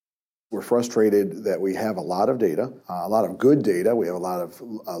We're frustrated that we have a lot of data, a lot of good data. We have a lot of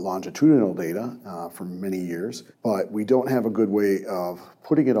longitudinal data from many years, but we don't have a good way of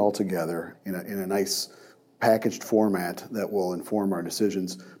putting it all together in a nice packaged format that will inform our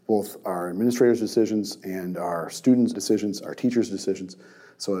decisions, both our administrators' decisions and our students' decisions, our teachers' decisions,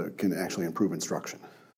 so it can actually improve instruction.